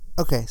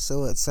Okay,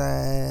 so it's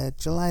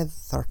July the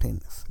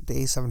 13th,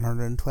 day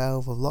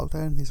 712 of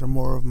lockdown. These are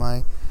more of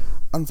my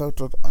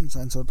unfiltered,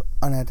 uncensored,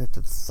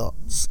 unedited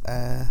thoughts.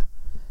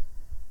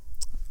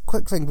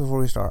 Quick thing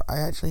before we start.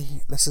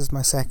 This is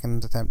my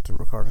second attempt to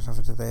record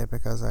something today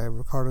because I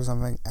recorded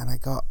something and I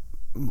got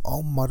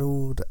all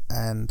muddled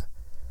and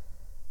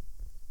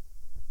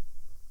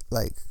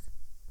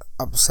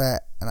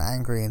upset and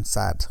angry and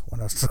sad when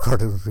I was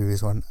recording the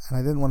previous one, and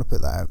I didn't want to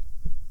put that out.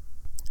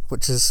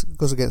 Which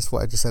goes against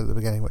what I just said at the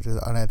beginning, which is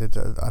unedited,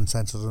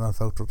 uncensored, and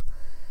unfiltered.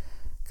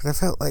 Because I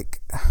felt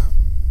like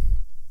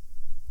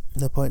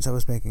the points I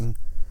was making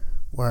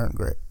weren't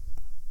great.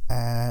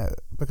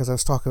 Because I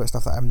was talking about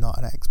stuff that I'm not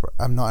an expert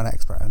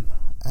in.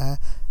 And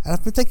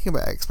I've been thinking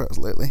about experts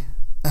lately.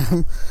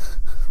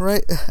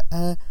 Right?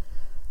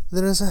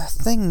 There is a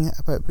thing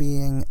about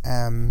being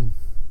a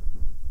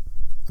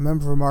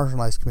member of a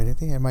marginalised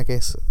community. In my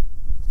case,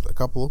 a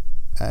couple.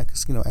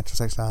 Because,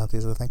 intersectionality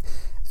is the thing.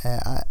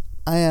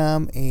 I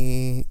am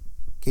a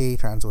gay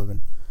trans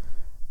woman.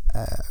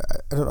 I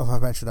don't know if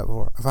I've mentioned that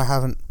before. If I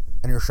haven't,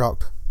 and you're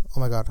shocked, oh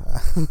my god,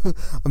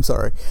 I'm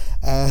sorry.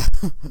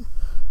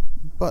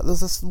 But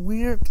there's this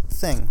weird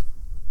thing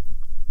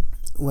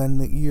when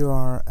you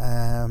are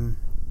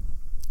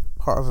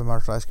part of a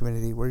marginalised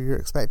community where you're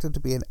expected to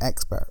be an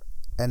expert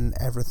in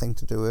everything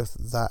to do with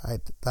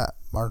that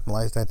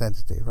marginalised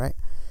identity, right?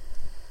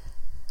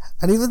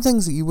 And even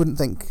things that you wouldn't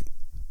think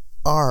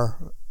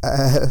are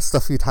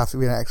stuff you'd have to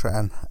be an expert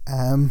in.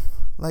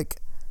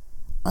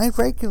 I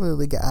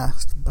regularly get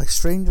asked by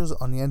strangers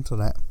on the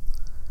internet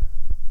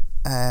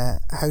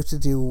how to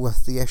deal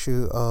with the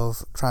issue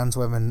of trans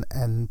women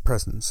in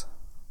prisons.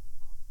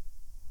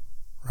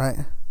 Right?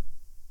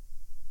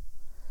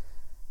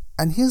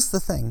 And here's the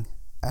thing,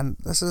 and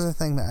this is a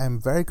thing that I'm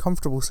very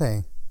comfortable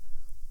saying.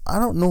 I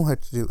don't know how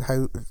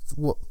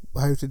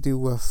to deal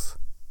with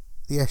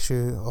the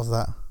issue of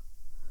that,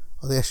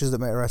 or the issues that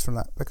might arise from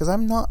that, because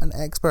I'm not an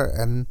expert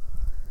in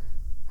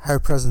how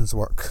prisons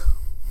work.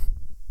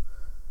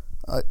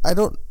 I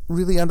don't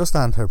really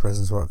understand how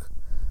prisons work.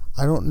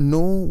 I don't know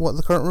what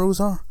the current rules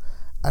are,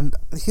 and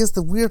here's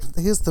the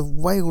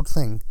wild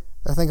thing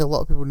I think a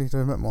lot of people need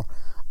to admit more.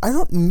 I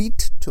don't need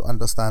to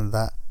understand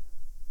that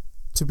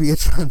to be a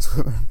trans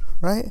woman,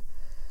 right?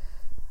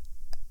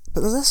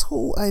 But there's this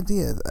whole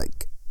idea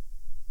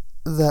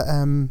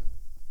that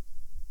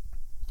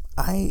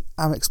I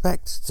am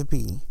expected to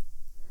be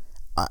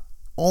at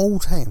all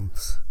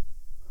times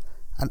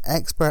an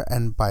expert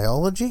in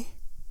biology,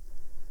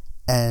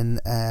 in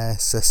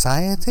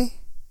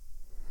society,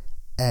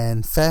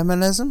 in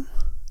feminism,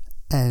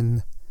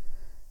 in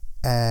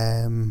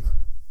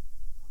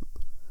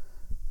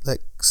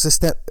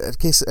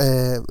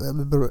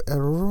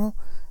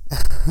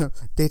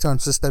data on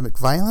systemic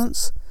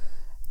violence.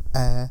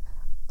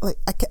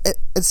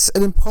 It's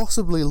an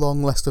impossibly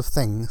long list of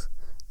things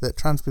that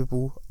trans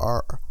people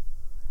are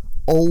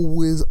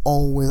always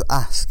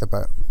asked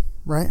about,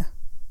 right?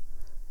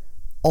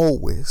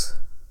 Always.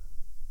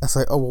 It's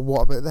like, oh, well,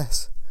 what about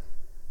this?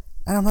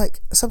 And I'm like,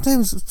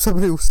 sometimes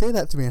somebody will say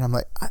that to me and I'm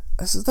like,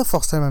 this is the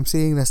first time I'm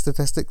seeing this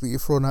statistic that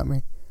you've thrown at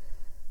me,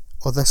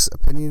 or this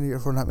opinion that you're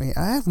throwing at me.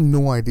 I have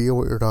no idea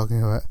what you're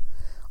talking about.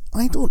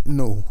 I don't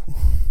know.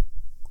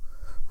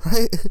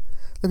 Right?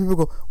 Then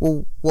people go,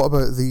 well, what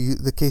about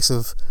the case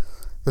of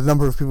the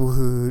number of people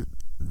who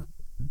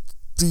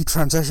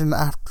detransition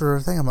after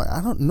a thing? I'm like, I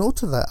don't know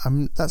to that.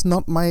 That's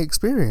not my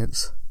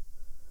experience.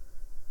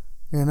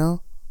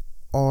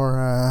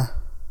 Or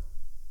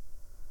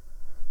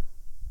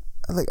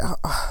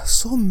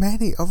so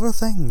many other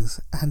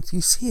things, and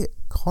you see it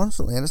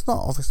constantly. And it's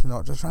obviously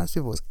not just trans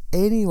people. It's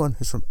anyone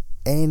who's from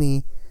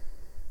any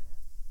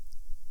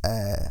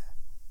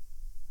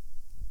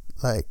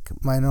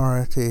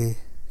minority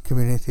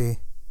community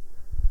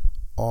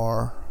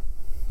or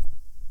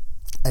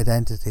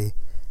identity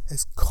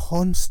is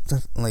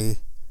constantly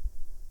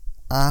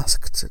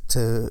asked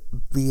to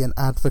be an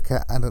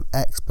advocate and an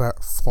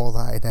expert for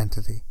that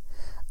identity,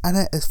 and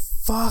it is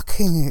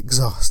fucking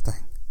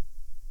exhausting,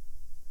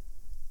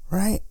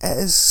 right? It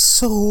is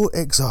so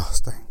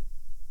exhausting.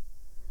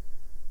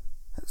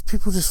 It's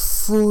people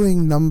just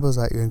throwing numbers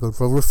at you and going,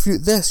 well,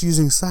 refute this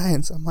using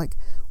science. I'm like,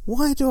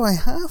 why do I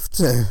have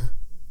to?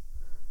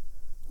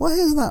 Why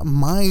is that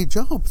my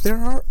job? There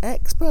are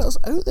experts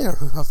out there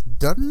who have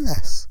done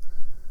this.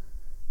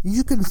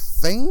 You can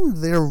find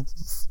their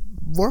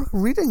work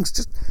readings.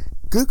 Just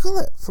Google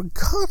it, for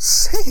God's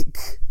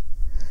sake.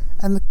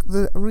 And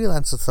the real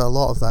answer to a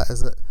lot of that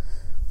is that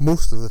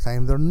most of the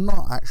time they're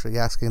not actually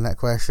asking that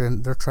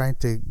question. They're trying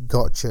to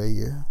gotcha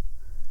you.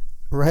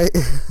 Right?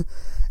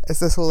 It's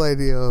this whole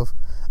idea of,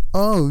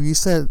 oh, you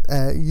said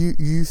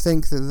you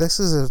think that this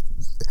is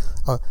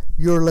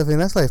you're living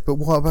this life, but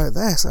what about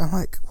this? I'm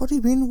like, what do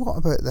you mean, what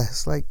about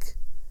this?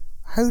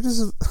 How does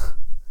it...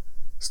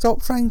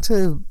 Stop trying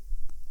to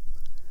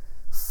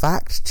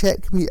fact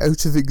check me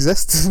out of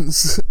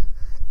existence.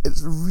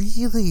 It's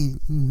really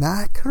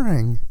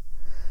knackering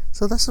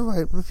So this is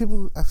why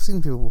I've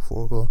seen people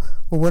before go,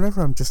 well,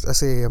 whenever I just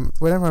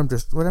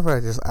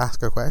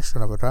ask a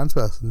question of a trans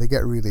person, they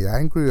get really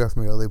angry with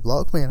me or they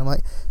block me, and I'm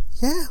like,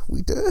 yeah,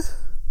 we do,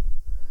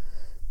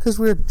 because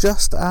we're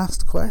just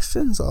asked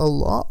questions a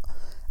lot,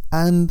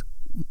 and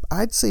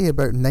I'd say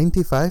about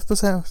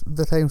 95% of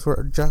the times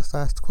we're just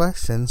asked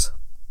questions,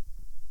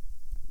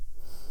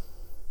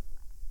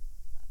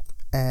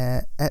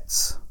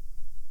 it's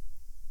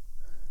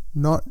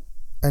not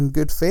in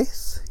good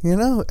faith,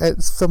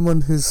 it's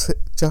someone who's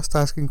just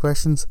asking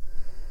questions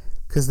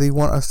because they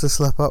want us to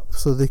slip up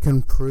so they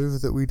can prove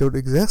that we don't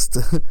exist.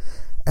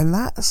 And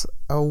that's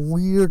a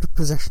weird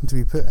position to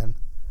be put in.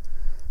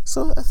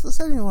 So if there's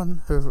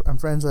anyone who I'm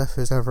friends with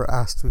who's ever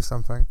asked me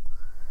something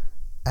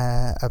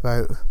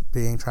about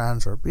being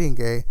trans or being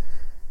gay,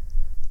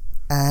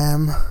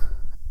 and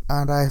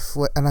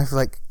I've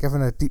like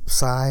given a deep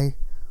sigh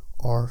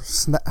or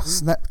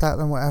snipped at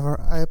them, whatever,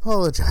 I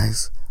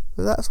apologise.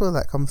 But that's where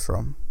that comes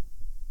from.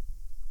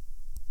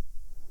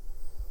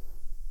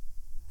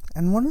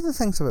 And one of the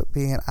things about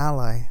being an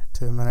ally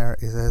to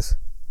minorities is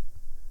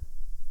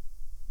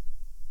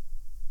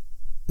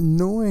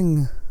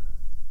knowing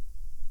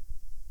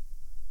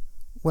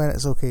when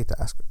it's okay to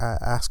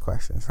ask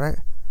questions, right?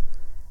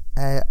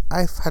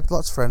 I've had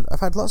lots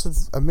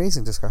of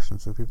amazing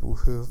discussions with people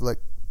who've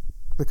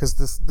because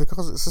it's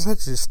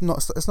essentially it's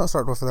not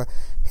started off with a,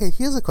 hey,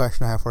 here's a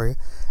question I have for you.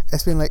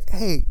 It's been like,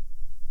 hey,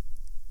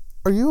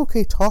 are you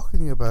okay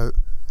talking about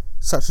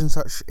such and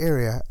such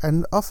area?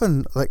 And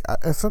often,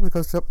 if somebody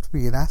comes up to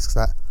me and asks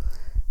that,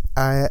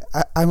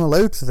 I'm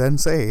allowed to then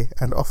say,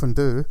 and often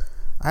do,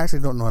 I actually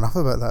don't know enough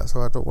about that,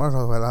 so I don't want to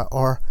talk about that,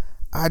 or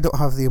I don't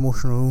have the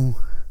emotional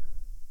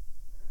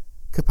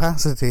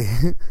capacity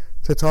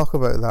to talk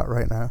about that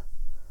right now.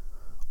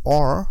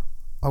 Or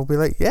I'll be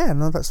like, yeah,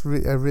 no, that's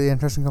a really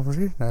interesting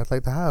conversation I'd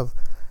like to have,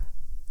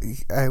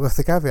 with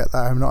the caveat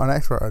that I'm not an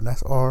expert on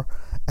this, or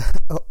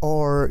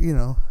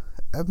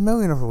a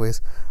million other ways,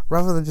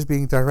 rather than just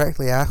being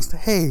directly asked,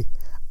 hey,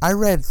 I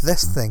read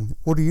this thing,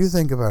 what do you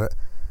think about it?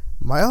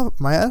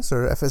 My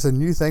answer, if it's a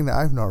new thing that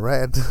I've not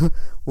read,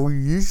 will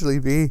usually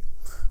be,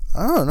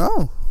 I don't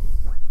know.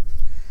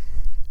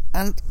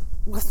 And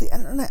with the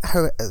internet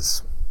how it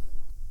is,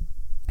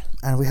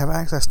 and we have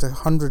access to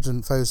hundreds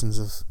and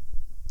thousands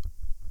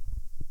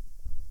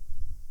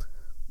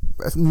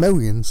of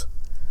millions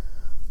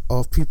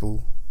of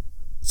people,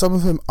 some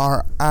of whom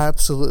are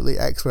absolutely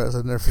experts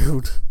in their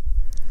field,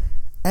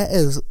 it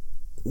is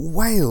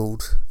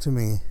wild to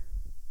me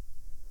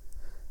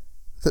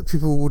that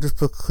people will just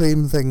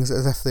proclaim things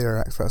as if they are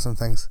experts on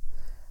things.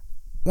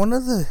 One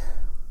of the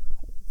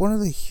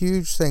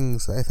huge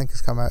things that I think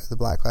has come out of the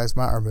Black Lives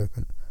Matter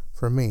movement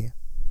for me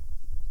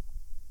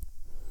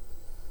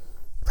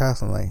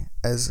personally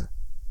is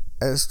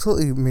it's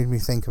totally made me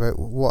think about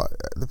what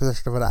the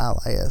position of an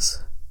ally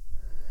is.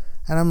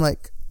 And I'm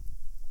like,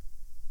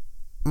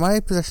 my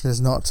position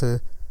is not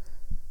to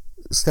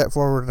step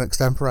forward and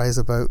extemporize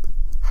about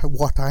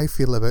what I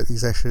feel about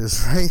these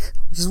issues, right?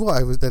 Which is what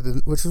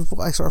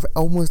I sort of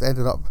almost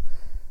ended up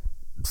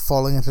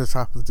falling into the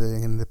trap of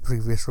doing in the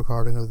previous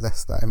recording of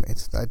this that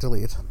I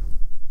deleted.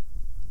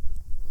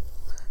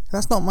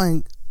 That's not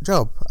my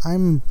job.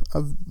 I'm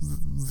a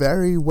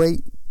very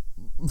white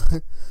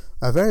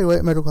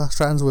middle class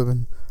trans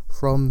woman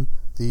from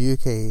the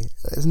UK.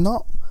 It's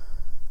not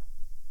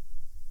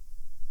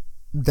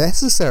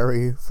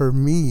necessary for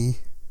me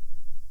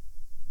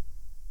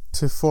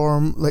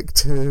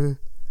to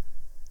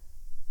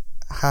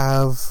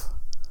have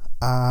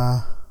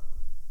a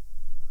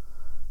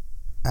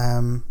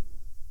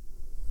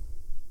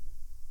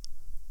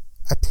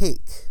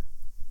take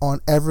on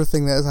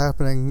everything that is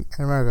happening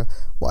in America.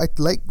 What I'd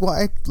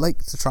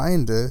like to try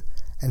and do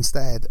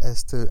instead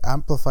is to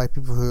amplify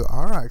people who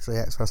are actually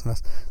expressing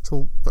this.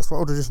 So that's what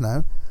I'll do just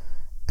now.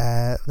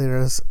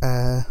 There is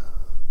an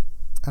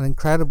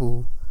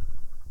incredible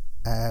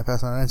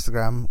person on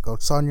Instagram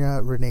called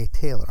Sonia Renee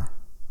Taylor,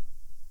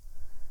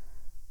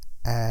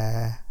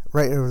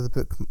 writer of the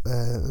book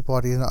The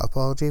Body Is Not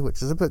Apology,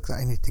 which is a book that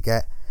I need to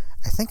get.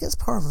 I think it's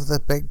part of the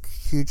big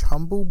huge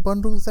Humble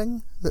bundle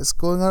thing that's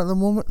going on at the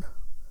moment,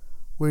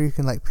 where you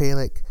can pay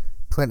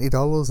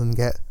 $20 and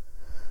get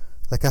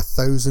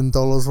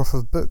 $1,000 worth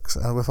of books,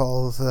 and with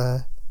all of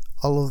the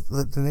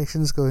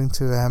donations going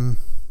to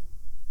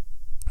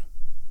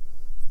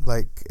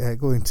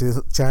going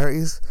to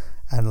charities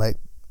and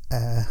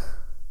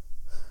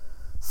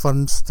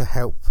funds to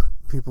help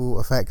people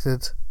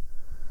affected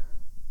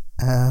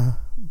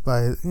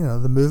by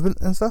the movement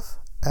and stuff,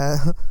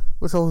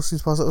 which all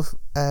seems positive.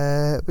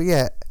 But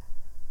yeah,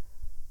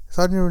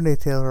 Sonia Renee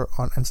Taylor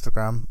on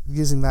Instagram,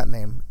 using that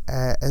name,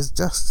 is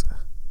just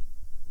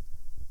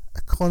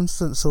a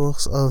constant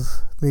source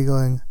of me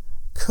going,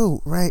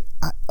 cool, right,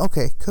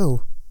 okay,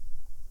 cool.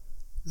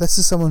 This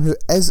is someone who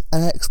is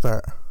an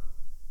expert,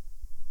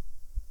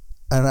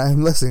 and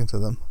I'm listening to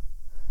them.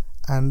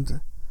 And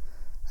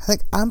I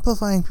think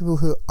amplifying people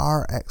who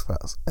are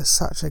experts is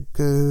such a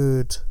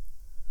good,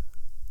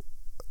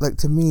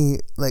 to me,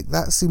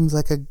 that seems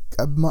like a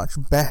much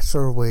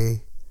better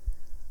way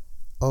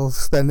of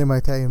spending my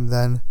time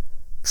than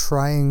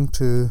trying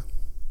to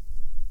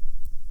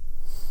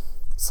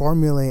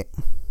formulate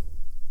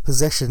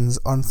positions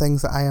on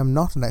things that I am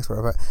not an expert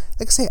about.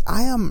 Like I say,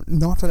 I am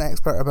not an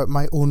expert about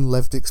my own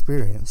lived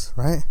experience,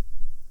 right?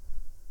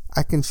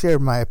 I can share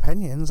my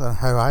opinions on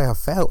how I have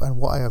felt and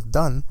what I have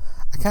done.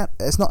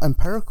 It's not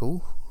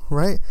empirical,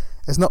 right?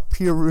 It's not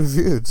peer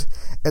reviewed.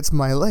 It's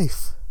my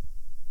life.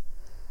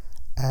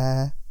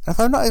 If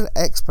I'm not an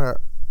expert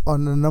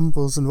on the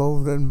numbers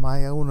involved in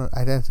my own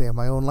identity and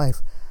my own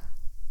life,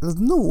 there's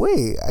no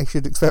way I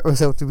should expect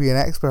myself to be an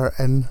expert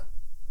in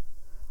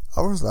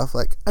other stuff.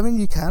 Like, I mean,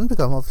 you can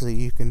become, obviously,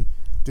 you can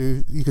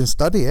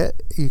study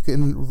it, you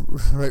can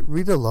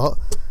read a lot,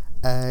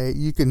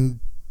 you can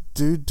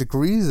do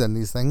degrees in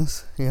these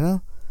things, you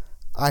know.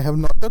 I have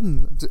not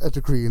done a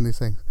degree in these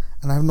things,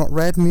 and I have not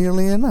read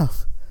nearly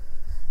enough.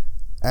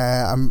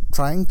 I'm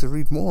trying to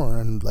read more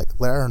and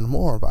learn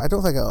more, but I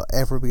don't think I'll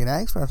ever be an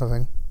expert. I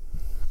think,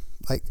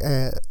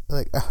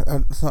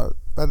 it's not.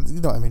 But you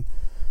know what I mean.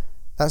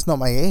 That's not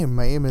my aim.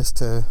 My aim is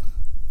to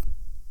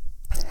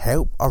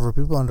help other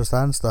people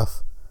understand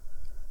stuff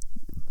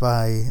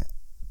by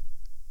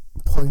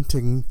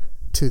pointing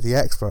to the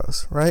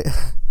experts, right?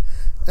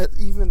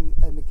 Even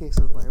in the case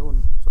of my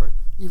own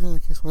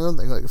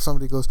thing, like if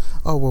somebody goes,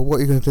 "Oh well, what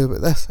are you going to do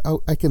about this?"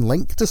 I can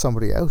link to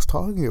somebody else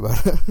talking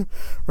about it,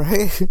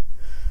 right?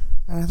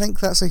 And I think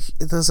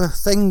there's a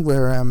thing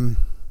where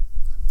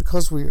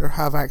because we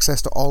have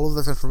access to all of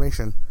this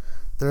information,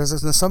 there is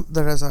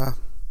a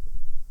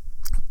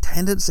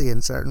tendency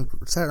in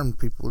certain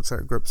people,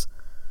 certain groups,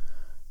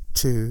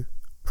 to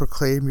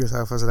proclaim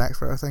yourself as an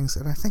expert of things,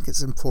 and I think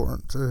it's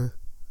important to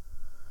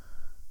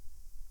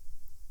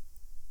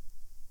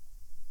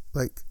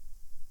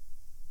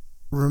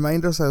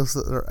remind ourselves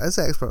that there is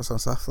experts on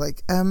stuff,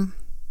 and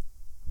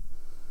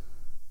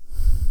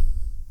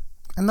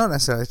not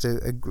necessarily to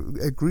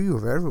agree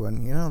with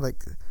everyone, you know,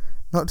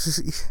 not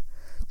just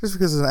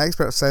because an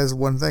expert says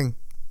one thing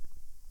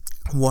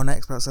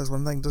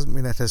doesn't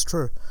mean it is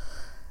true.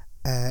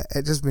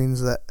 It just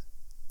means that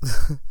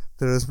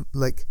there is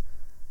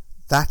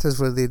that is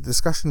where the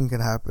discussion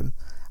can happen.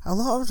 A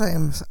lot of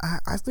times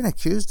I've been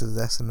accused of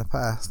this in the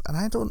past, and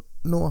I don't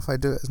know if I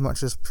do it as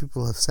much as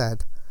people have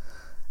said.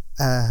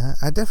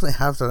 I definitely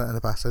have done it in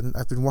the past, and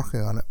I've been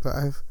working on it, but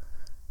I've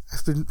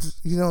been,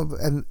 you know,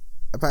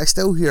 but I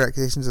still hear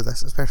accusations of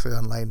this, especially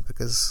online,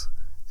 because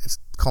it's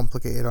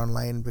complicated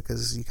online,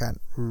 because you can't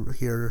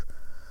hear,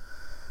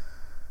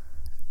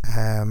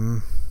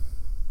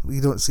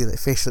 you don't see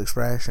facial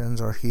expressions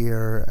or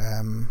hear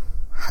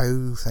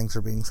how things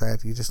are being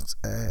said. You just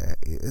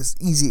it's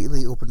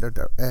easily open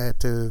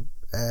to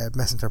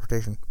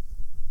misinterpretation,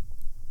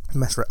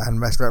 and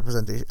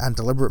misrepresentation, and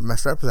deliberate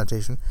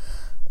misrepresentation,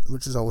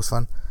 which is always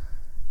fun,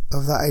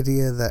 of that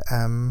idea that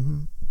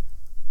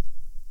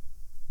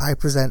I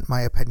present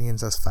my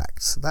opinions as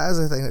facts. That is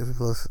a thing that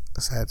people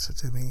have said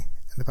to me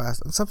in the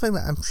past, and something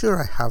that I'm sure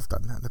I have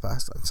done in the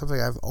past, and something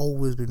I've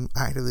always been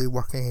actively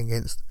working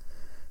against,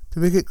 to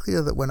make it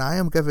clear that when I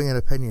am giving an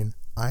opinion,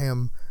 I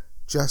am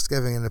just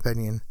giving an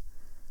opinion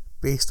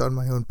based on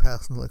my own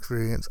personal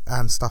experience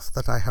and stuff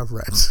that I have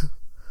read.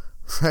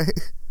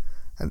 Right?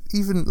 And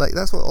even,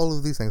 that's what all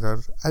of these things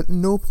are. At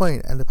no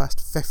point in the past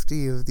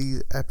 50 of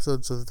these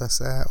episodes of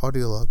this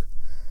audio log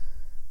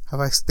have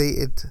I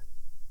stated,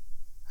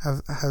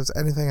 has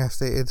anything I've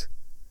stated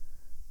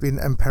been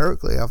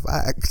empirically a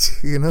fact,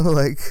 you know,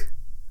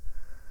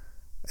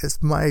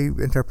 it's my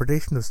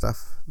interpretation of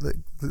stuff.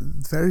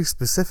 Very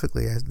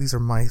specifically, these are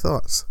my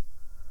thoughts.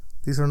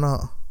 These are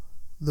not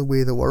the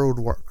way the world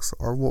works,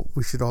 or what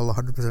we should all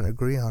 100%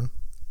 agree on.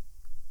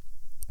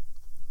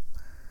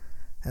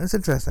 And it's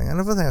interesting.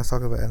 Another thing I was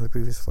talking about in the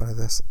previous one of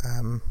this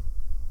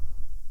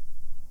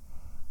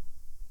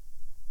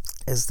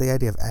is the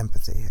idea of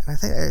empathy, and I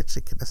think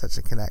this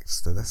actually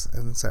connects to this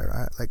in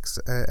certain,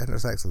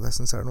 intersects with this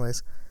in certain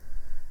ways.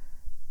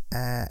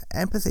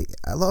 Empathy.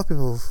 A lot of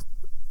people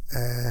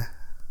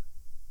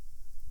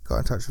got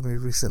in touch with me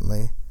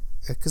recently,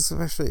 because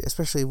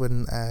especially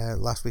when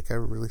last week I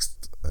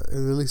released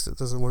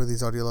it as one of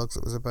these audio logs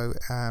that was about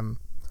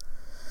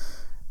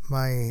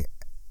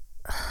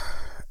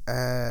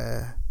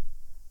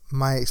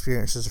my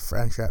experiences of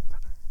friendship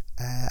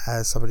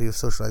as somebody with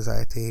social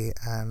anxiety,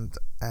 and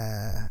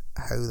how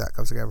that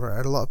comes together.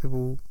 And a lot of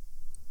people,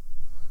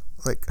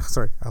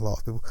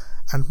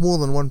 and more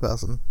than one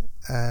person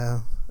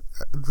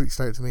reached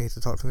out to me to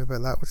talk to me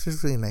about that, which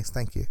is really nice.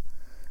 Thank you.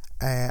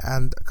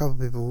 And a couple of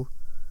people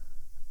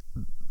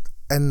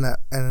in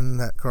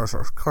that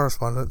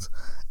correspondence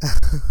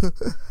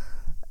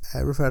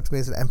referred to me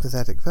as an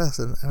empathetic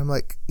person, and I'm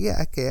like,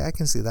 yeah, okay, I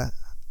can see that.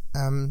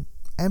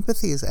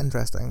 Empathy is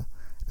interesting.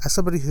 As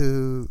somebody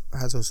who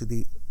has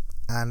OCD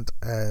and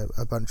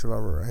a bunch of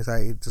other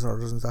anxiety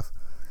disorders and stuff,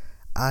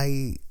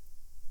 I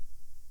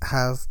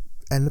have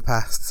in the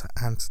past,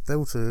 and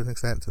still to an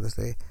extent to this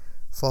day,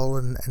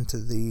 fallen into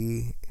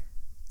the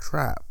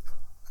trap,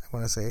 I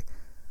want to say,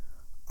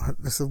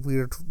 this is a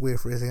weird way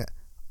of phrasing it,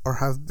 or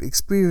have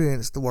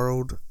experienced the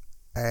world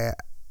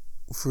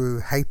through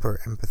hyper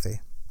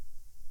empathy.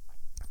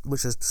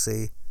 which is to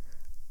say,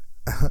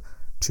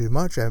 too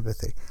much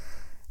empathy,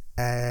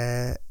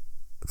 to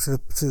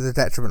the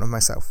detriment of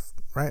myself,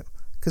 right?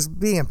 Because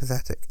being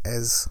empathetic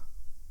is,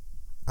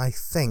 I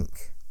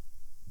think,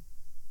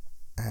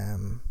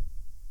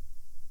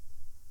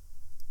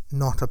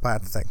 not a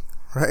bad thing,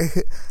 right?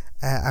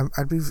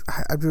 I'd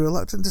be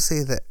reluctant to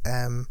say that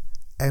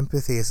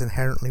empathy is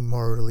inherently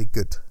morally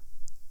good,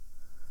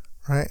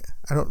 right?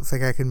 I don't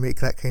think I can make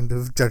that kind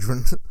of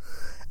judgment.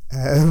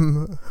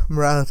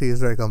 Morality is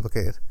very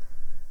complicated,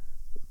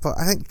 but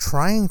I think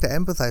trying to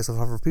empathise with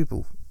other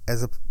people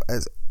is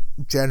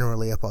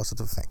generally a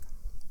positive thing.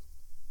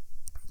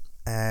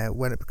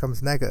 When it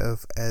becomes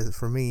negative, as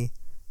for me,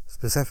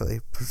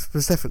 specifically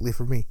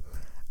for me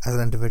as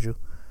an individual,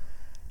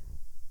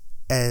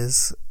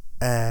 is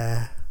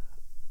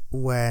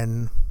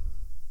when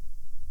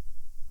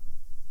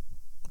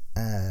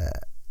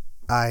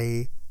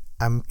I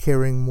am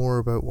caring more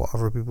about what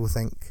other people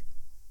think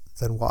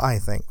than what I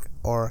think,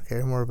 or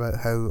caring more about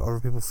how other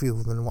people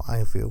feel than what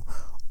I feel,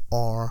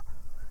 or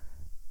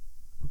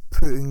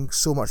putting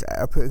so much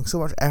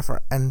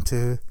effort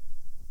into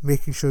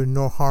making sure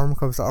no harm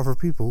comes to other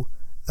people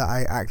that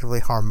I actively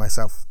harm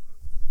myself.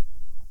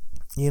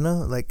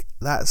 Like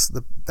that's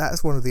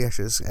one of the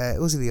issues.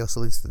 OCD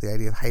also leads to the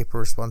idea of hyper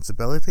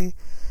responsibility,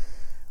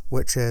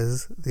 which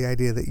is the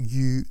idea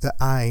that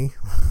I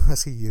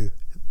see you.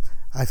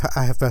 I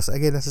have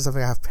again, this is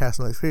something I have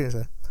personal experience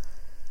in.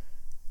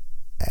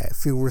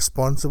 Feel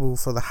responsible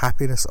for the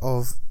happiness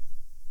of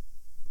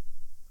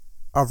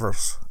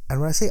others, and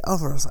when I say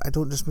others, I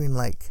don't just mean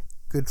like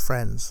good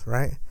friends,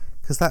 right?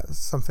 Because that's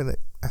something that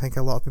I think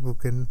a lot of people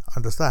can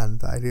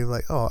understand. The idea of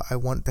like, oh, I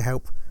want to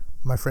help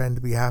my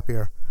friend be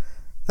happier.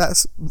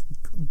 That's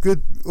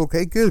good.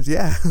 Okay, good,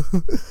 yeah.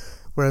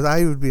 Whereas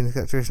I would be in a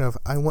situation of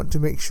I want to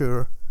make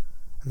sure.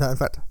 No, in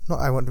fact, not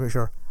I want to make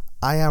sure.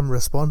 I am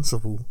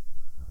responsible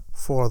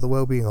for the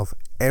well-being of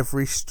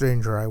every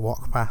stranger I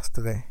walk past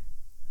today.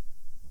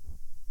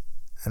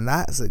 And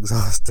that's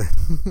exhausting,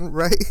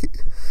 right?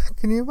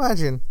 Can you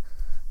imagine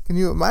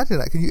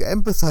that? Can you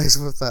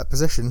empathise with that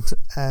position?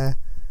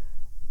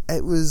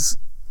 It was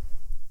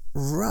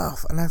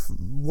rough, and I've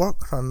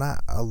worked on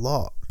that a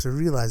lot to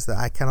realise that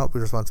I cannot be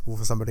responsible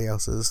for somebody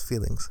else's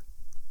feelings.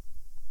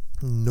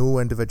 No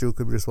individual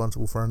could be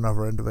responsible for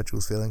another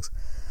individual's feelings.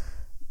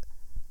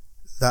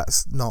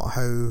 That's not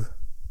how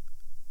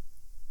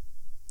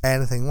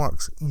anything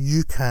works.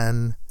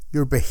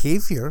 Your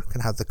behaviour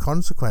can have the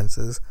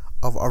consequences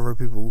of other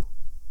people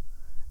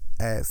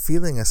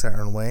feeling a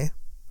certain way,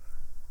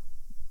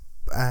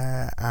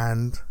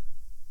 and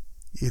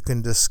you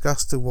can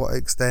discuss to what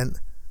extent,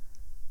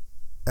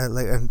 and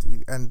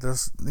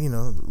there's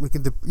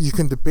you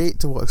can debate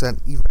to what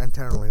extent, either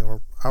internally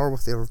or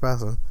with the other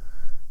person,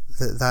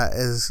 that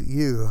is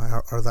you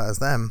or that is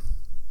them,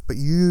 but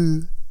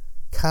you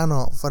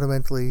cannot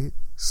fundamentally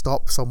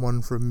stop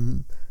someone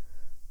from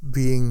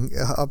being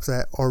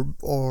upset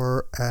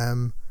or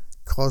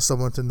cause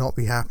someone to not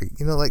be happy.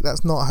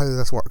 That's not how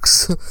this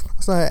works.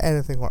 That's not how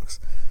anything works.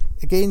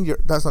 Again,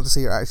 that's not to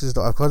say your actions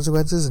don't have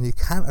consequences and you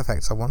can't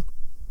affect someone,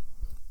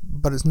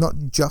 but it's not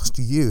just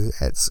you.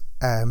 It's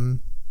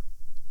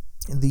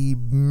the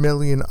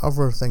million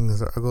other things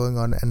that are going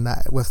on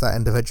with that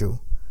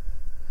individual,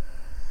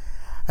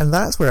 and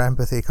that's where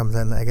empathy comes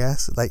in, I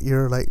guess. That's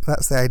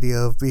the idea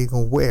of being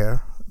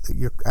aware that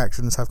your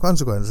actions have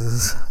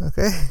consequences.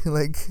 Okay,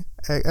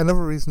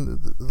 another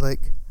reason,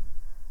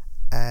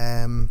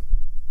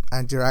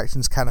 and your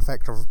actions can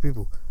affect other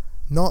people.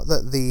 Not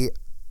that they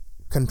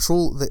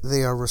control, that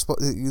they are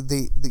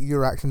that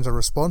your actions are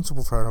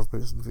responsible for how another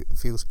person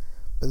feels,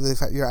 but the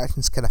fact your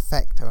actions can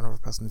affect how another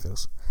person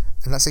feels,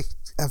 and that's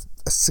a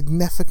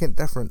significant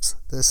difference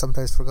that is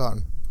sometimes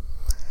forgotten.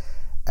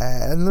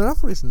 And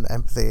another reason that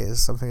empathy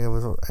is something I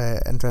was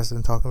interested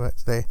in talking about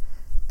today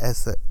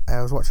is that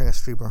I was watching a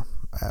streamer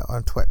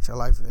on Twitch, a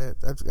live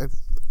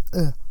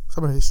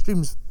someone who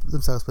streams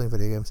themselves playing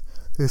video games,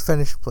 who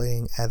finished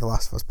playing The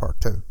Last of Us Part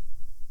 2.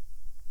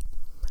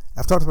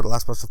 I've talked about The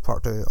Last of Us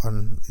Part 2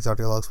 on these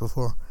audio logs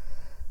before,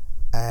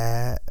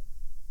 and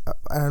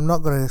I'm not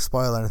going to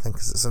spoil anything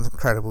because it's an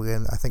incredible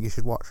game that I think you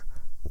should watch,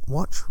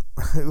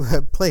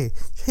 play.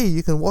 Hey,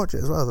 you can watch it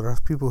as well. There are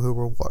people who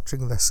were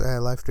watching this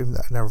live stream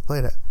that had never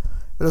played it,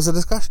 but there was a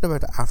discussion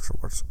about it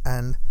afterwards,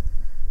 and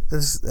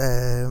this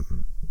it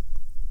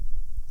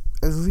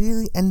was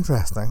really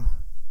interesting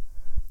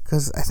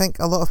because I think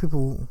a lot of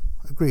people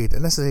agreed,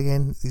 and this is,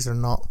 again, these are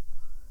not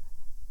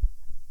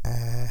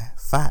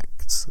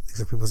facts, these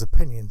are people's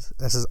opinions.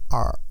 This is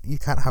art. You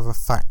can't have a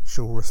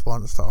factual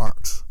response to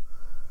art,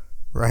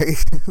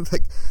 right?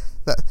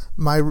 That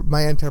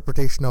my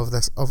interpretation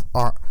of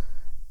art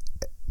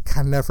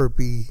can never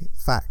be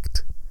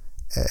fact.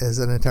 It is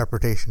an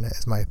interpretation. It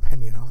is my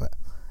opinion of it.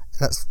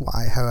 That's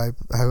how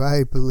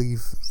I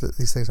believe that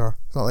these things are.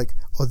 It's not like,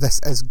 oh, this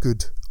is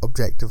good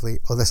objectively,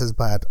 or this is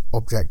bad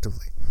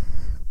objectively,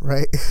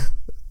 right?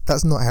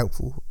 That's not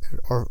helpful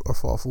or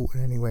thoughtful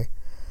in any way.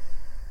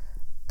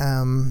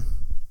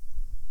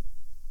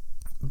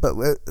 But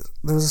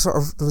there was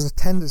a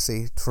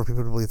tendency for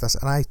people to believe this,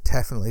 and I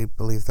definitely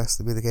believe this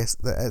to be the case,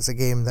 that it's a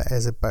game that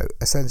is about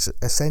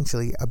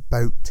essentially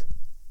about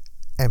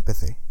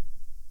empathy.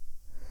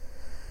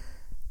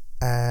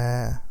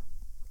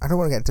 I don't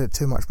want to get into it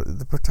too much, but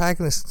the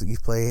protagonist that you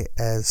play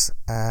is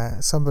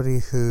somebody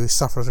who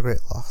suffers a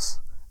great loss,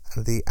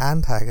 and the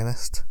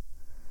antagonist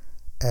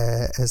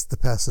is the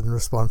person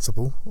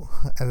responsible,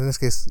 and in this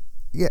case,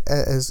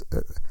 is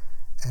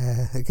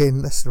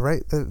again, this is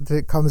right.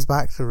 It comes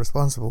back to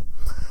responsible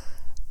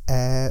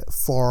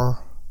for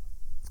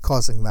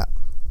causing that.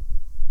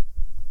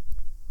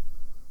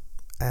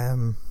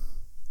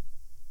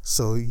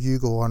 So you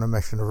go on a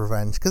mission of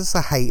revenge because it's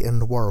a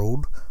heightened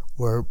world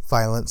where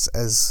violence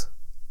is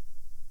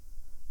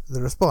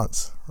the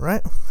response,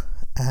 right?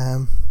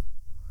 And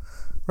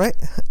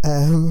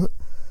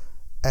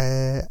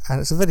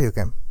it's a video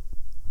game.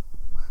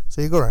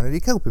 So you go around and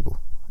you kill people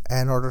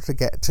in order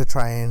to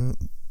try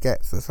and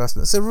get to the first.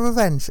 It's a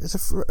revenge.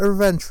 It's a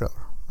revenge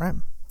thriller, right?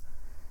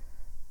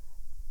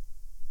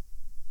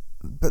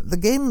 But the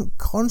game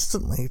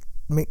constantly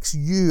makes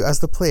you, as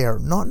the player,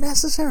 not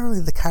necessarily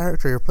the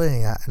character you're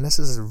playing at, and this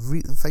is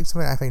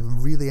something I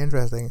find really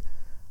interesting,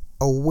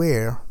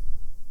 aware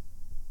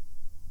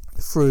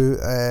through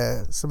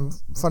some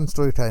fun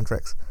storytelling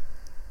tricks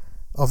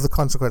of the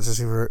consequences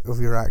of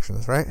your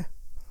actions, right?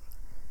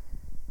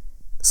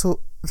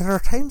 So there are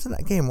times in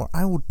that game where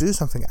I will do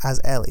something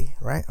as Ellie,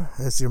 right?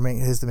 Who's the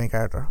main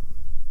character,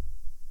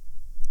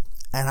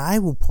 and I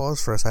will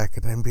pause for a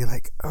second and be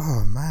like,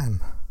 "Oh man,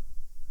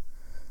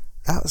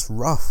 that was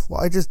rough.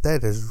 What I just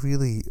did is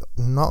really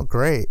not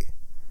great.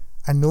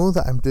 I know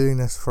that I'm doing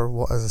this for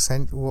what is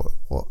essential.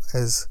 What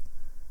is?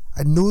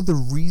 I know the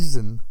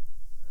reason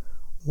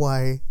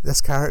why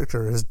this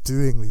character is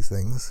doing these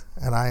things,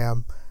 and I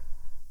am,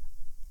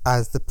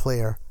 as the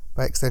player,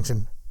 by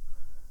extension,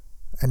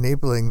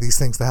 enabling these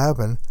things to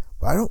happen,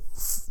 but I don't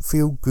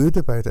feel good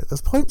about it.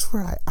 There's points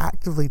where I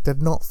actively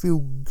did not feel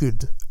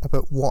good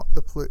about what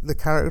the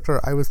character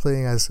I was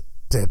playing as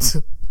did.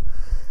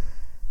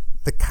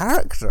 The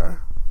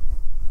character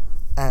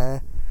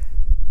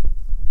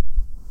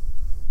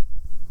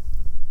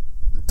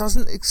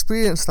doesn't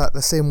experience that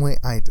the same way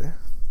I do.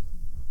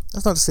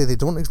 That's not to say they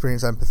don't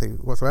experience empathy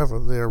whatsoever.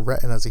 They're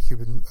written as a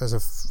human, as a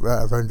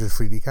rounded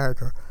 3D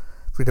character,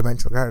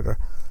 3-dimensional character.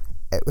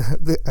 I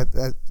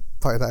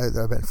pointed out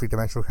that I meant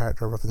 3-dimensional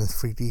character rather than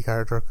 3D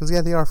character, because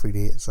yeah, they are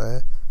 3D. It's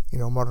a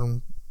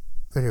modern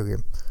video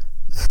game.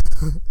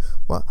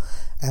 What?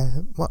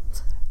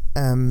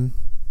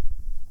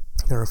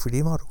 They're a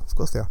 3D model, of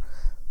course they are.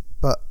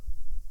 But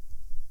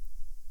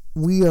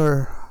we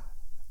are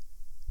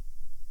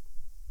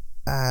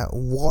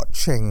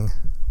watching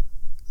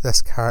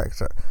this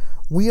character.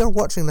 We are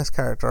watching this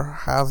character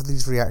have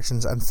these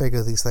reactions and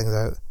figure these things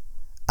out,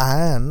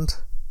 and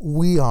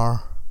we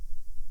are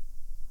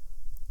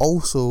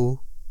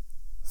also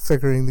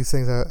figuring these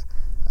things out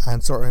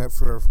and sorting out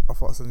for our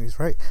thoughts and needs,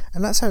 right?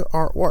 And that's how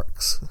art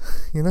works,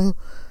 you know.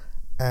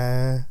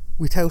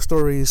 We tell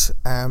stories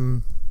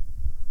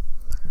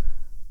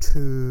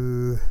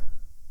to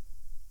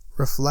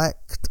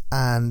reflect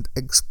and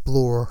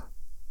explore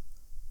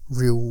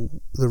the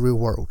real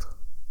world.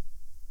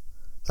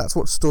 That's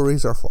what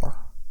stories are for.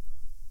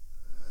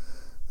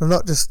 They're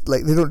not just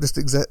like, they don't just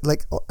exist.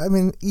 Like, I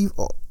mean,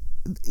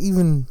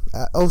 even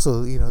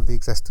also, they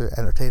exist to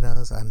entertain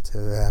us and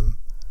to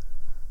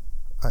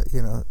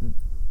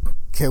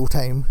kill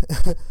time.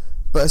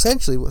 But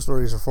essentially, what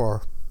stories are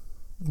for,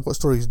 what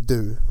stories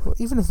do,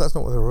 even if that's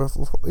not what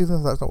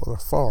they're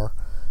for,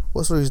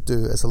 what stories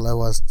do is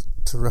allow us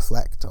to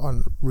reflect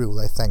on real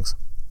life things.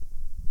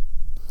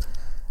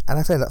 And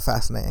I find that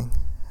fascinating.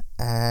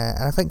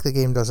 And I think the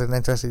game does a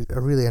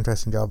really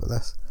interesting job at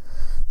this.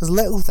 There's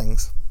little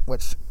things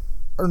which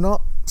are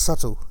not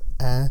subtle.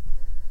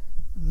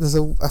 There's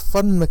a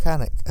fun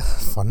mechanic.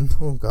 Fun?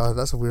 Oh god,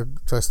 that's a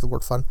weird choice of the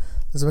word fun.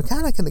 There's a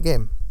mechanic in the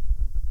game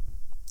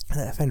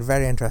that I find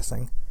very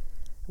interesting,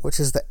 which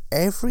is that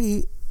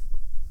every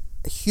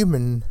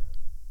human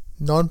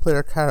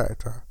non-player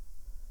character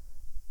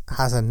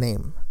has a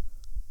name.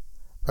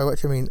 By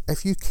which I mean,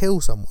 if you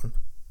kill someone,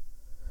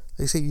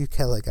 like say you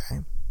kill a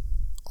guy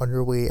on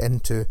your way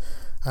into,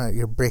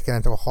 you're breaking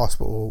into a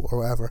hospital or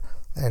whatever,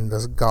 and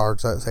there's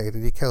guards outside,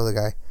 and you kill the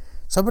guy,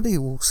 somebody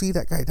will see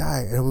that guy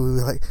die and will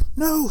be like,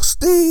 "No,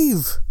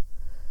 Steve!"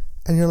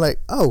 And you're like,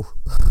 oh,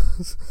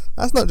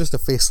 that's not just a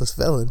faceless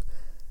villain,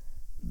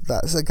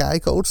 that's a guy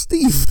called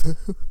Steve.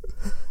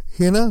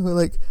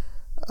 Like,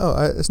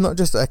 oh, it's not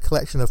just a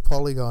collection of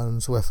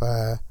polygons with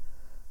a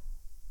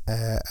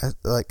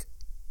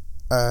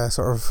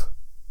sort of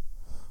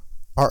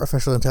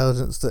artificial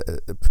intelligence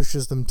that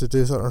pushes them to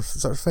do sort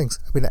of things.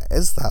 I mean, it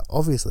is that,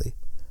 obviously,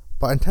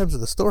 but in terms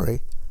of the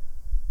story,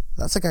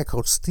 that's a guy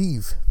called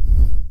Steve,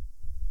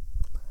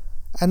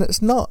 and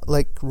it's not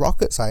like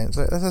rocket science.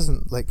 Like, this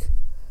isn't like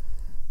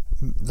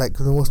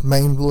the most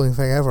mind-blowing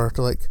thing ever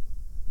to, like,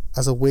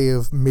 as a way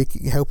of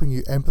helping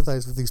you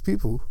empathize with these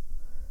people,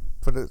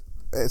 but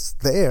it's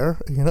there,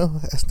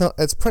 it's not,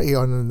 it's pretty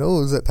on the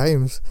nose at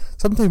times.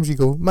 Sometimes you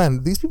go,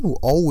 man, these people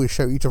always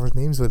shout each other's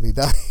names when they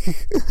die.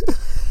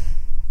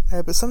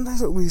 But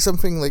sometimes it'll be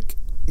something like,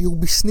 you'll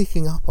be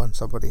sneaking up on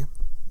somebody,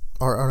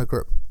 or on a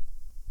group,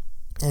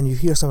 and you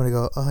hear somebody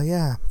go, oh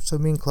yeah, so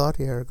me and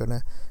Claudia are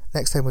gonna,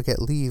 next time we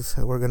get leave,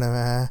 we're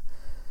gonna,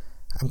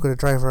 I'm gonna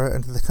drive her out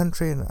into the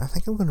country, and I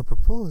think I'm gonna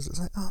propose. It's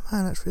like, oh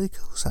man, that's really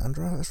cool,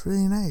 Sandra, that's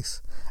really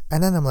nice.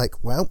 And then I'm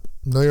like, well,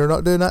 no, you're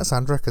not doing that,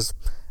 Sandra, because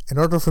in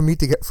order for me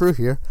to get through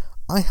here,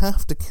 I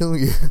have to kill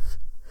you.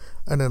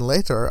 And then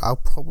later, I'll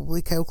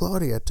probably kill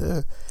Claudia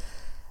too.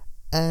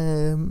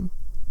 And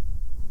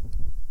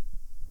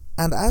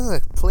as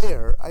a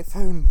player, I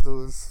found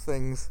those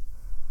things,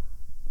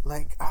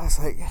 like, I was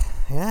like,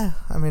 yeah,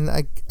 I mean,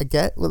 I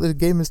get what the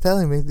game is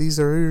telling me. These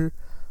are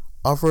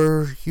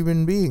other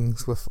human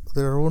beings with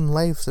their own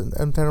lives and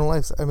internal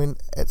lives. I mean,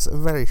 it's a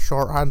very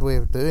shorthand way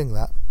of doing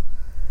that.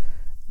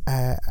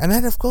 And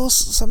then, of course,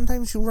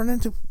 sometimes you run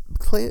into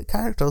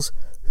characters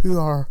who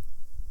are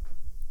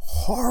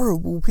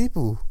horrible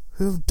people,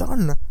 who have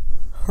done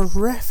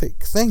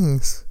horrific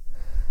things.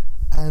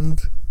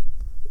 And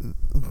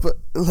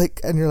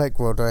you're like,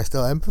 well, do I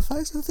still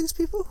empathise with these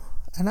people?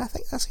 And I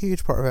think that's a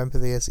huge part of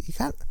empathy, is you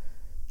can't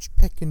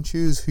pick and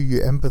choose who you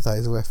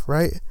empathise with,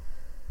 right?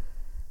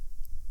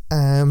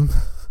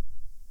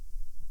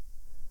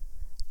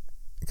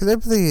 Because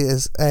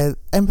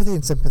empathy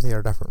and sympathy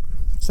are different.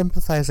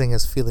 Sympathising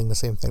is feeling the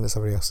same thing that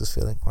somebody else is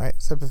feeling, right?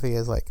 Sympathy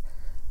is like,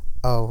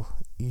 oh,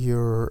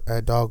 your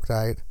dog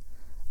died,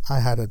 I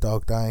had a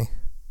dog die,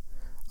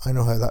 I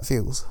know how that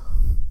feels.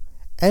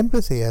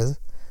 Empathy is,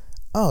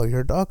 oh,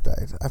 your dog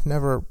died, I've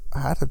never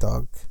had a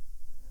dog,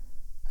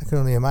 I can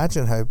only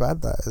imagine how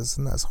bad that is,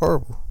 and that's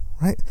horrible,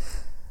 right?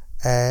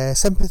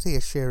 Sympathy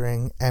is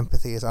sharing,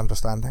 empathy is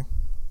understanding,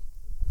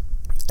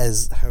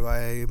 is how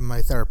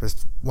my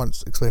therapist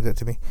once explained it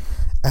to me.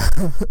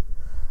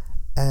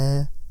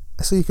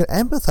 So you can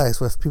empathise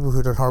with people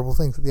who've done horrible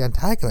things. The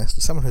antagonist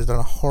is someone who's done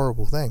a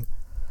horrible thing.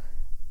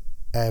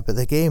 But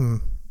the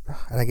game,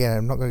 and again,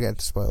 I'm not going to get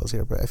into spoilers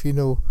here, but if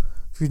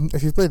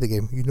you've played the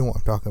game, you know what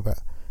I'm talking about.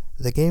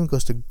 The game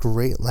goes to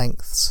great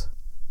lengths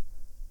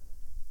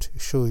to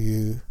show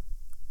you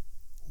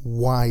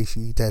why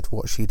she did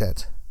what she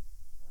did.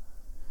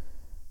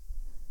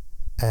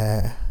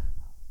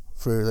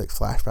 Through like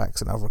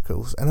flashbacks and other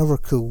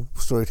cool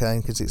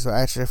storytelling conceits that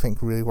I actually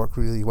think really work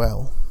really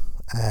well.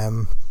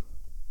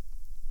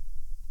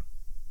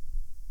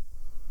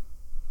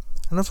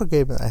 Another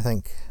game that I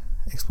think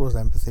explores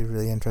empathy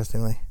really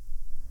interestingly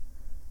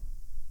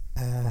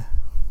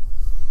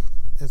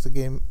is the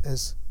game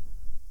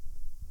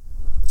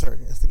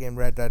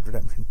Red Dead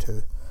Redemption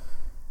 2,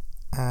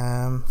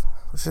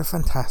 which is a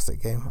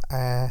fantastic game.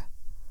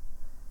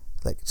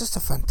 Just a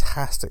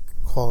fantastic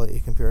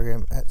quality computer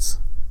game. It's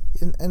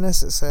a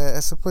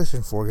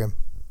PlayStation 4 game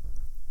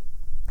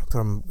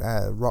from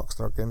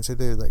Rockstar Games, who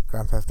do like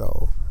Grand Theft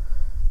Auto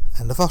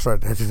and the first Red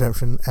Dead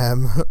Redemption.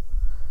 And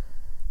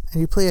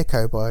you play a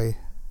cowboy,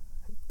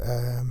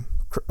 not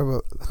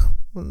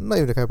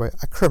even a cowboy,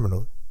 a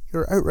criminal.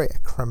 You're outright a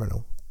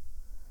criminal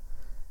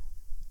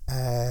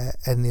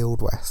in the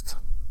Old West,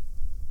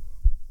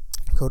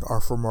 called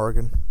Arthur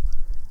Morgan.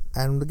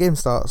 And the game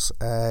starts,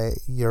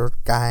 your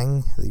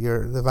gang,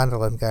 the Van der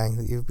Linde gang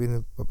that you've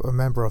been a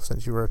member of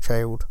since you were a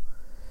child,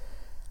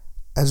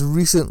 has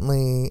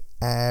recently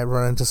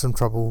run into some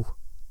trouble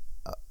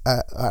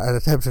at an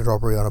attempted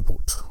robbery on a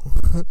boat.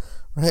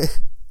 Right?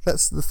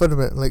 That's the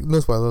fundamental, like, no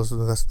spoilers,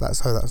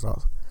 that's how that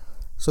starts.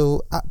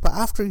 So, but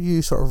after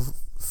you sort of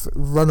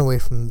run away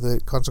from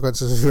the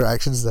consequences of your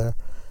actions there,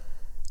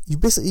 you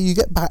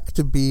get back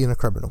to being a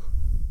criminal.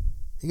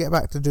 You get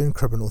back to doing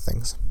criminal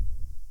things.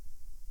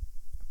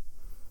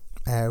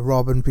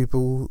 Robbing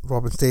people,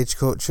 robbing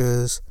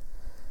stagecoaches,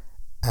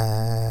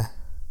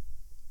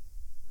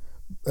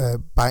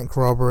 bank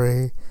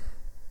robbery,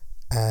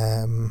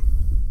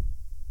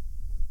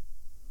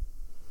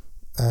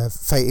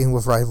 fighting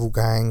with rival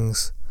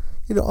gangs,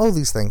 all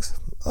these things,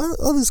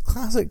 all these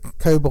classic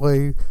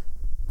cowboy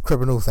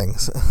criminal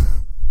things.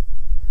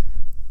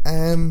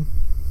 And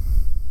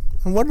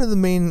one of the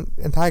main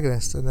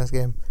antagonists in this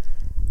game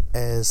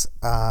is,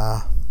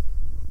 and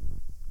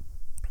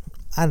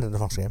in the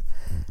first game,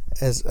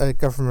 is a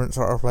government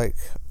sort of like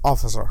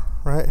officer,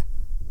 right,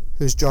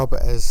 whose job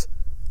it is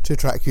to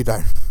track you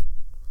down,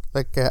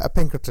 like a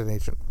Pinkerton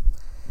agent.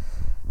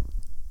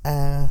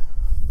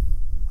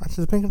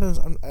 Actually, the Pinkertons,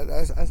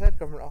 I said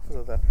government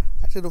officer there.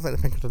 I actually don't think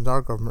the Pinkertons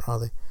are government, are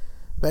they?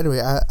 But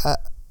anyway,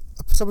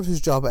 someone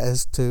whose job it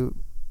is to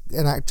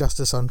enact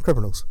justice on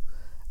criminals.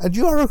 And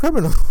you are a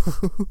criminal,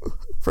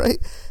 right?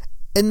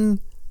 In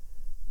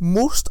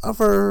most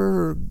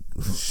other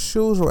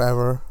shows or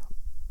whatever,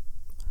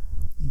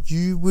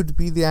 you would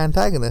be the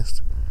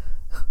antagonist.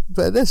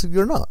 But in this,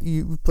 you're not.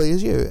 You play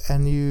as you,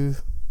 and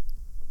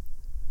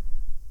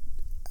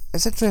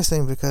it's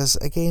interesting because,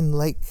 again,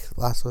 like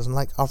Last of Us and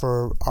like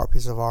other art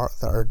pieces of art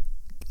that are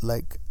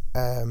like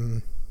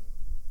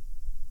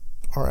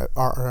art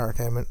and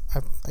entertainment,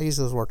 I use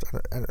those words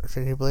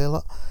interchangeably a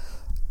lot.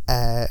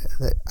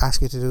 that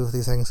ask you to do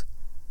these things,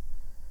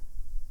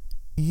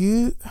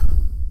 you,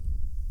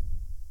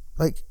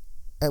 like,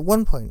 at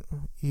one point,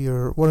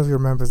 one of your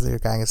members of your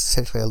gang is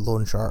essentially a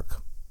loan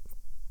shark,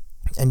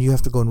 and you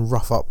have to go and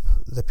rough up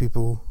the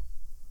people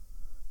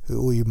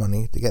who owe you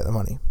money to get the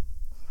money.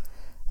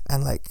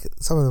 And, like,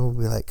 some of them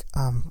will be like,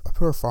 I'm a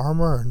poor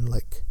farmer, and,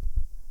 like,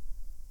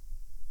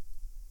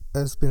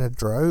 there's been a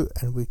drought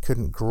and we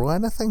couldn't grow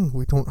anything,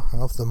 we don't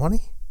have the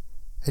money,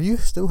 and you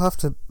still have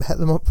to hit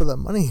them up for that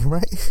money,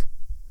 right?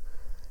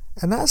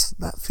 And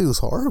that feels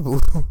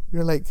horrible.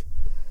 You're like,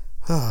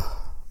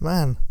 oh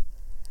man.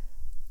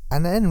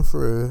 And then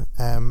through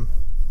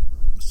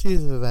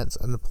series of events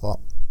and the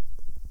plot,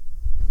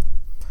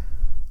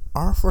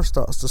 Arthur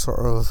starts to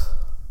sort of,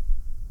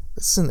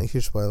 this isn't a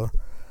huge spoiler,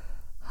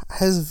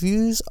 his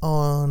views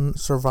on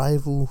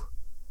survival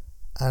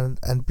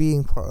and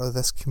being part of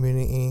this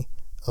community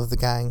of the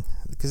gang,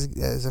 because it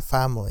is a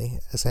family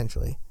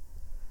essentially,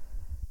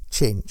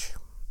 change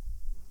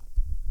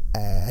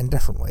in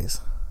different ways.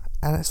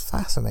 And it's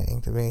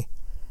fascinating to me,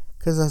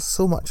 because there's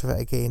so much of it,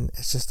 again,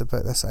 it's just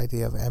about this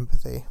idea of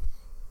empathy.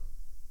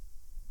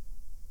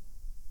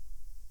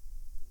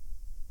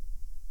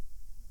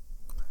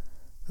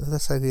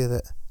 This idea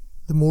that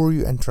the more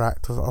you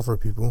interact with other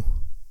people,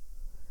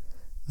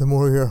 the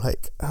more you're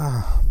like,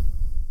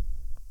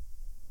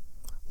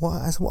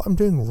 what I'm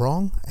doing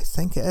wrong? I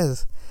think it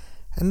is.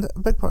 And a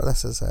big part of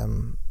this is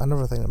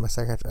another thing that my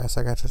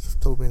psychiatrist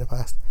told me in the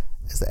past,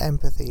 is that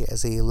empathy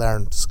is a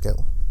learned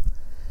skill.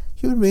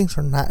 Human beings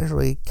are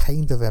naturally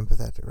kind of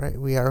empathetic, right?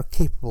 We are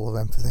capable of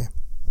empathy,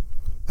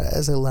 but it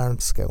is a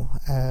learned skill.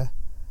 And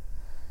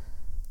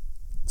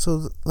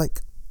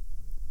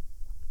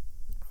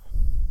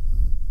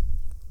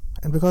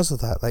because of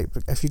that, like,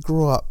 if you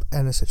grow up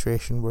in a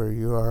situation where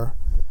you are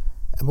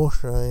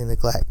emotionally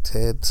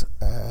neglected,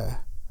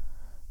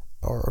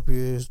 or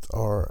abused,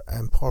 or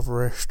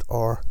impoverished,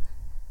 or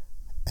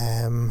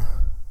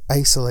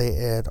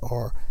isolated,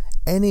 or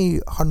any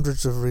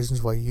hundreds of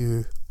reasons why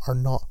you are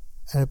not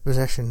in a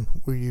position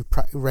where you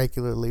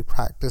regularly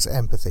practice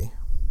empathy,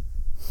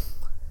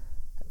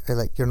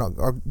 like you're not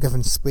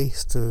given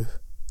space to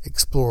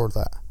explore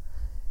that,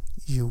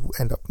 you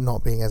end up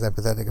not being as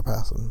empathetic a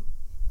person,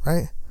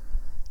 right?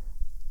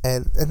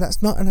 And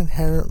that's not an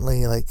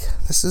inherently, like,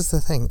 this is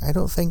the thing, I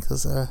don't think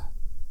there's an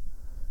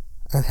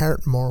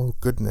inherent moral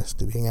goodness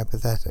to being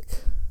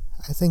empathetic.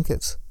 I think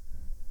it's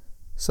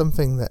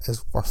something that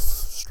is worth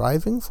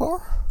striving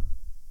for,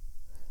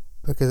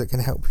 because it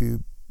can help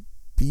you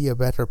be a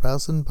better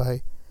person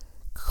by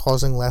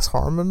causing less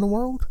harm in the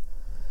world.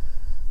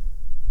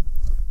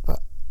 But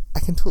I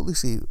can totally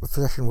see a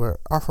position where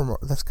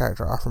this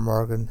character, Arthur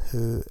Morgan,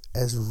 who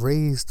is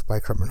raised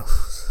by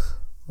criminals,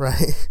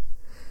 right?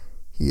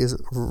 He is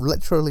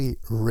literally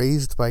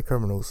raised by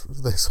criminals.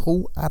 This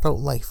whole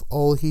adult life,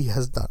 all he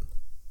has done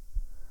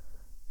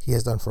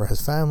for his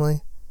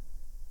family,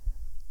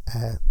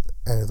 in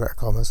inverted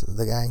commas,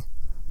 the gang,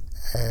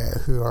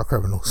 who are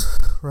criminals,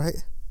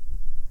 right?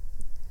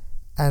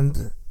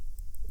 And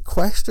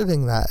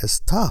questioning that is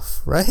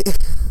tough, right?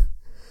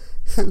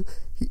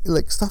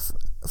 Like, stuff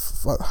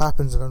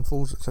happens and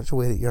unfolds in such a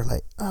way that you're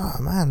like, oh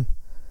man,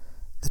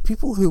 the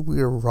people who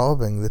we're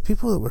robbing, the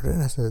people that we're doing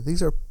this with,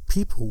 these are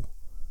people.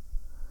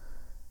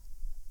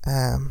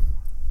 I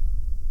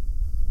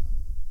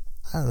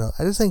don't know,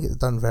 I just think it's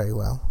done very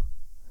well.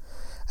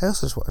 I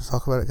also just want to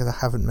talk about it because I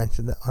haven't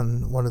mentioned it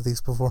on one of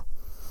these before.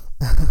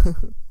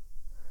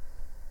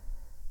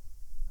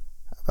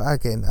 But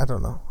again, I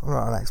don't know, I'm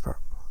not an expert.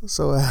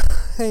 So,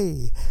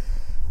 hey,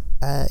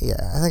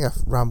 yeah, I think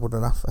I've rambled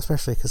enough,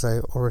 especially because I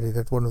already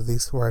did one of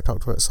these where I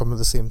talked about some of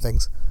the same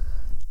things.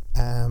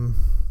 But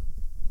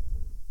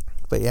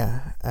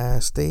yeah,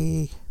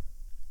 stay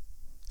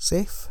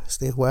safe,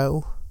 stay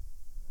well,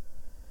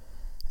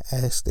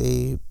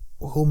 stay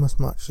home as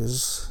much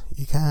as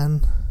you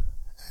can.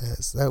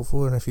 It's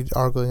helpful, and if you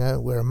are going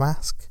out, wear a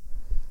mask.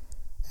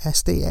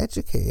 Stay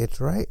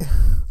educated, right?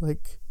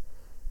 Like,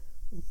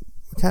 we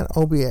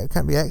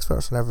can't be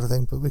experts on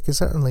everything, but we can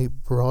certainly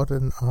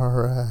broaden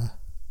our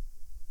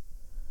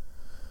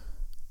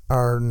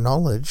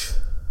knowledge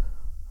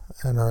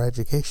and our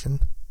education,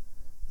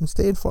 and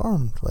stay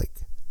informed. Like,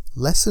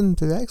 listen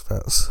to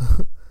experts.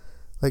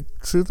 Like,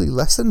 truly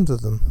listen to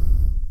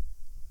them.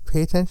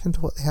 Pay attention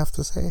to what they have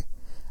to say,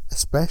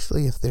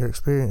 especially if their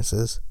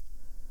experiences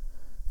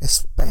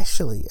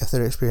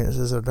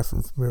are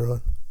different from your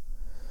own.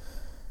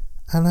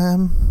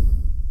 And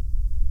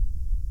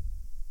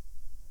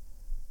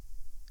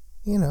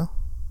you know,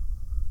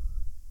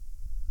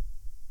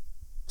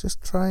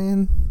 just try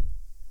and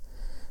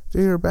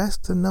do your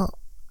best to not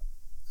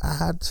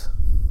add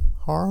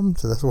harm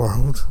to this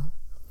world,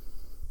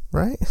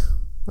 right?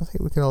 I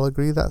think we can all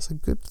agree that's a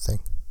good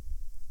thing.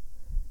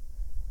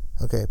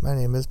 Okay, my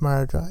name is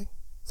Marajai.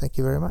 Thank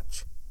you very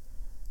much,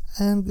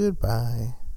 and goodbye.